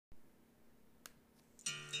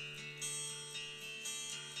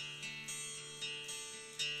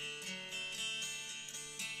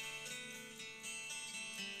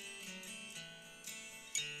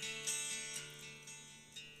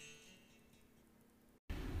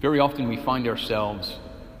Very often we find ourselves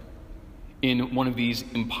in one of these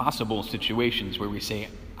impossible situations where we say,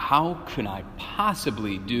 how can I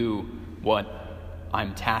possibly do what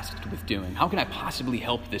I'm tasked with doing? How can I possibly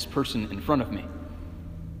help this person in front of me?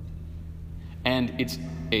 And it's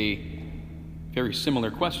a very similar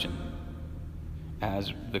question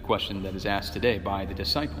as the question that is asked today by the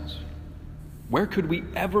disciples. Where could we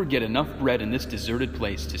ever get enough bread in this deserted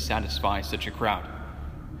place to satisfy such a crowd?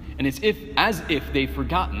 And it's as if they've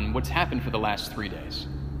forgotten what's happened for the last 3 days.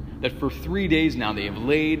 That for 3 days now they have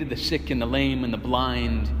laid the sick and the lame and the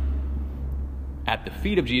blind at the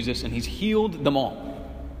feet of Jesus, and he's healed them all.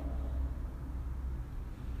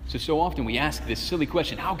 So often we ask this silly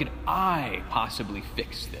question, how could I possibly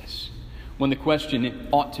fix this? When the question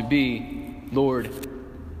ought to be, Lord,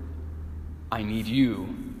 I need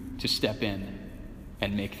you to step in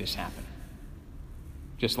and make this happen.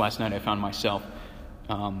 Just last night I found myself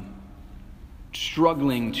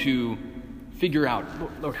struggling to figure out,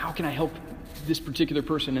 Lord, how can I help this particular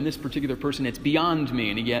person and this particular person? It's beyond me.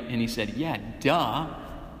 And he said, yeah, duh.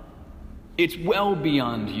 It's well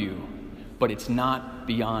beyond you, but it's not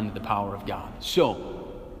beyond the power of God.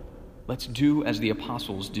 So let's do as the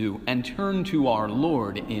apostles do and turn to our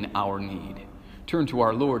Lord in our need. Turn to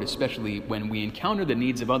our Lord, especially when we encounter the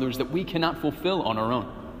needs of others that we cannot fulfill on our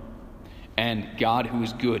own. And God, who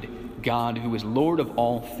is good, God, who is Lord of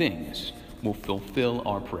all things, will fulfill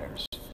our prayers.